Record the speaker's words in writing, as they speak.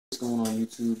going on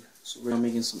YouTube? So we're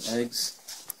making some eggs.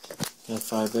 Got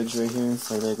 5 eggs right here,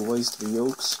 5 egg whites, 3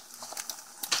 yolks.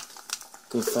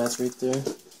 Good fats right there.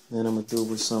 Then I'm gonna do it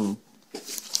with some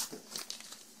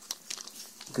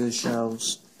Good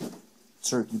Shaw's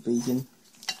turkey bacon.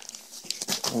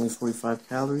 Only 45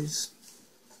 calories.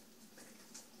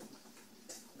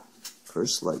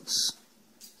 First slice.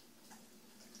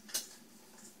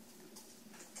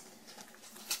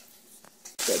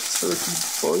 That turkey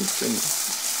bacon.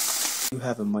 You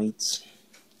have a mates.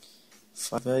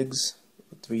 5 eggs,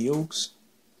 3 yolks,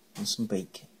 and some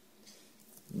bacon.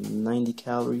 90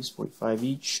 calories, 45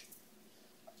 each.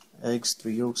 Eggs,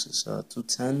 3 yolks is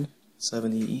 210,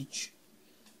 70 each.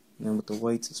 And then with the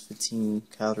whites, it's 15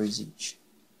 calories each.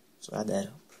 So add that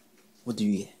up. What do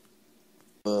you get?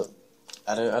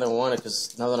 I don't want it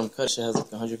because now that I'm cut, it has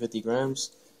like 150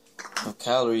 grams of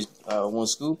calories. 1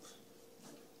 scoop,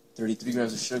 33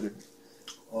 grams of sugar.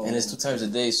 Oh. And it's 2 times a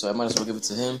day, so I might as well give it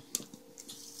to him.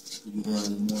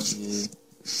 And, yeah.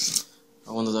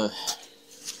 I wanted to.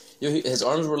 His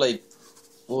arms were like,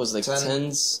 what was it, like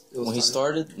 10s when he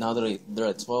started. Now they're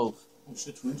at 12. Oh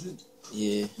shit, twinges?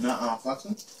 Yeah. Not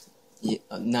flexing? Yeah,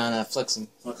 nah, flexing.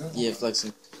 Okay. Yeah,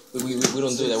 flexing. We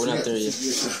don't do that. We're not there yet.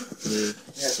 Yeah.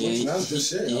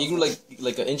 He grew like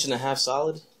 1.5 inches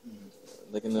solid.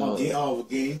 Like in the.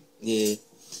 Game. Yeah.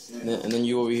 And then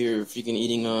you over here freaking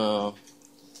eating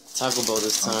Taco Bell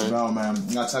this time. Taco Bell, man.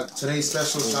 Today's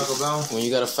special Taco Bell. When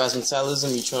you got a fast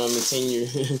metabolism, you trying to maintain your.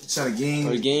 Trying to gain.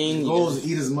 Or gain. The goal is to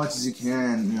eat as much as you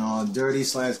can. You know, dirty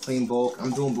 / clean bulk.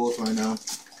 I'm doing both right now.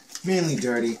 Mainly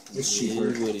dirty. It's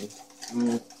cheaper.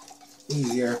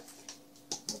 Easier.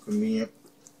 More convenient.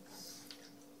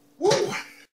 Woo!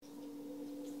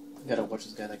 You gotta watch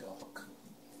this guy like a hawk.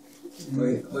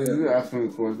 Wait, you asking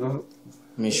me for though?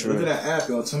 Make sure. Look at that app,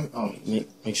 yo. Tell me.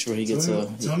 Make sure he gets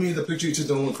a. Tell me the picture you took.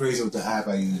 Don't look crazy with the app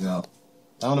I use, yo.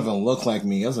 That don't even look like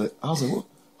me. I was like,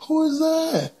 who is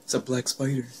that? It's a black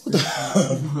spider.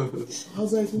 I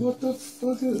was like, what the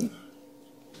fuck is?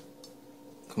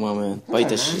 Come on, man. Bite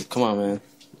that shit. Come on, man.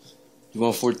 You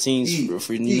want 14s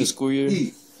for your new school year?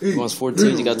 You want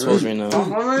 14s? You got 12s right now.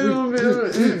 Come on,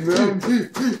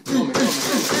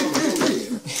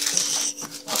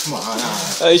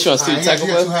 Oh, you trying to steal Taco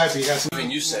Bell?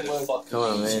 You said it. Come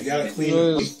on, man. You gotta clean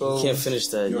it. You can't finish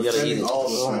that. You gotta eat it.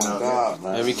 Oh my god,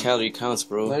 man. Every calorie counts,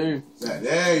 bro. There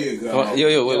you go.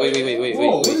 Yo, wait.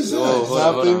 Whoa,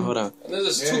 hold on.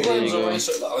 There's 2 grams of rice.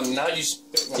 Now you.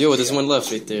 Yo, there's one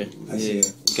left right there. Yeah, you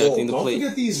gotta clean the plate. Don't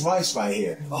forget these rice right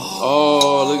here.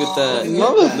 Oh, look at that.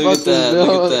 Look at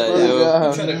that,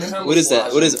 yo. What is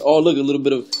that? Oh, look, a little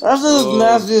bit of. That's just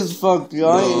nasty as fuck,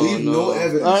 yo. Leave no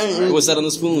evidence. What's that on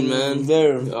the spoon, man?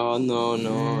 There. Oh, no.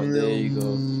 There you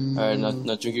go. Alright,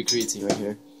 now drink your creatine right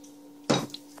here.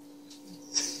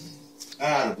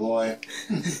 Boy.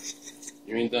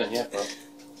 You ain't done yet, bro.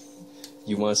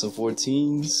 You want some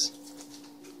 14s?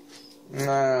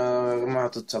 Nah, I'm gonna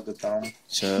have to chug it down.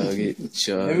 Chug it.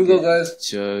 Here we go, guys.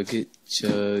 Chug it.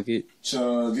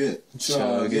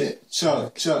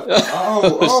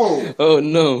 Oh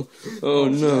no.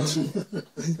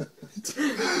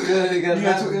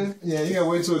 You gotta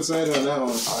wait till excited on that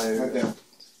one. Right there.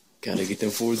 Gotta get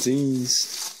them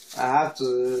 14s. I have to.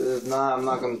 If not, I'm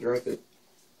not gonna drink it.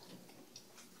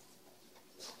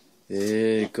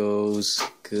 There it goes.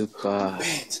 Goodbye.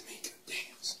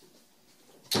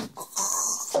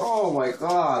 Oh my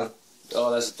god. Oh,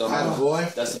 that's a thumbnail. Boy.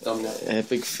 That's a thumbnail.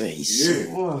 Epic face.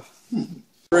 Yeah.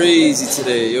 Crazy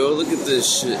today, yo. Look at this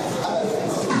shit.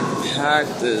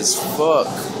 Packed as fuck.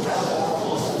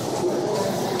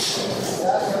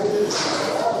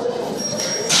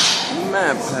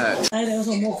 Mad pack. Ay, de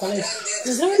esos mocos,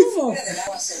 ¿te sabes eso?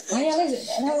 Ay, a veces,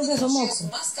 de esos mocos.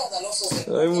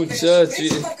 Ay, muchacho.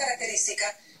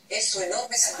 Es su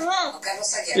enorme tamaño.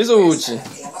 Carlos Aguiar. ¿Y eso, Buchi?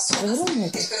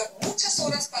 Esperó muchas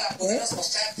horas para podernos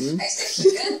mostrar a este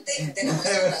gigante de la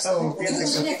Amazonas. Uno de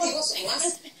los objetivos más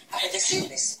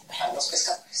apetecibles para los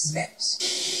pescadores. Veamos.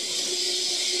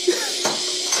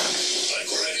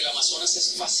 Recorrer el Amazonas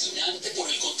es fascinante por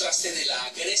el contraste de la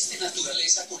agreste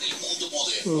naturaleza con el mundo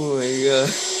moderno. Oh my god.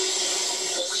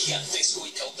 Un gigantesco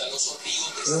y caudaloso río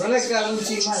Pero no le cabe un de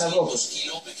chisme a la boca. 200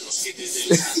 kilómetros que desde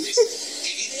los Andes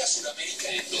divide a Sudamérica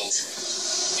en dos.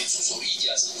 En sus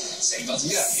orillas, selvas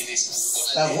vírgenes con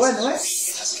Está bueno, ¿eh?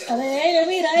 A ver, aire,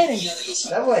 mira, aire.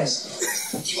 Está bueno.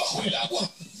 Y bajo el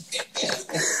agua,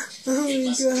 el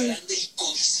más grande y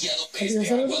codiciado pez de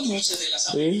agua dulce de las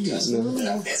Américas.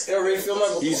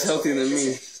 He's healthier than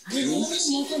me. Hombres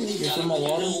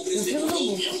de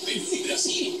Colombia, Perú y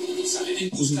Brasil salen en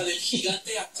busca del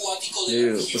gigante acuático de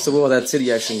Dude, what's up with all that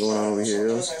titty action going on over here,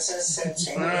 yo?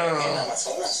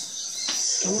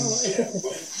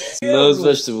 Those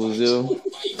vegetables, yo.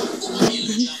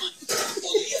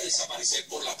 Podría desaparecer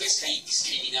por la pesca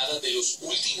indiscriminada de los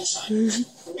últimos años.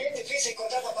 Bien difícil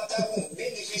encontrar para matar uno,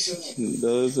 bien difícil.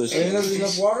 Those vegetables.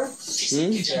 Enough water?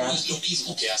 Dicen que ya no es lo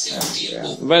mismo que hace un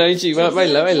tiempo. Baila, Vinci,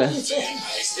 baila, baila. A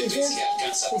este pez que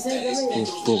alcanza 3 metros Pum,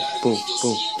 de pum, largo pum, y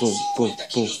pum, pum, 250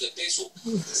 pum. kilos de peso.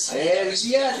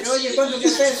 Oye, ¿cuánto que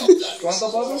peso?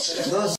 ¿Cuánto, Pablo? 2.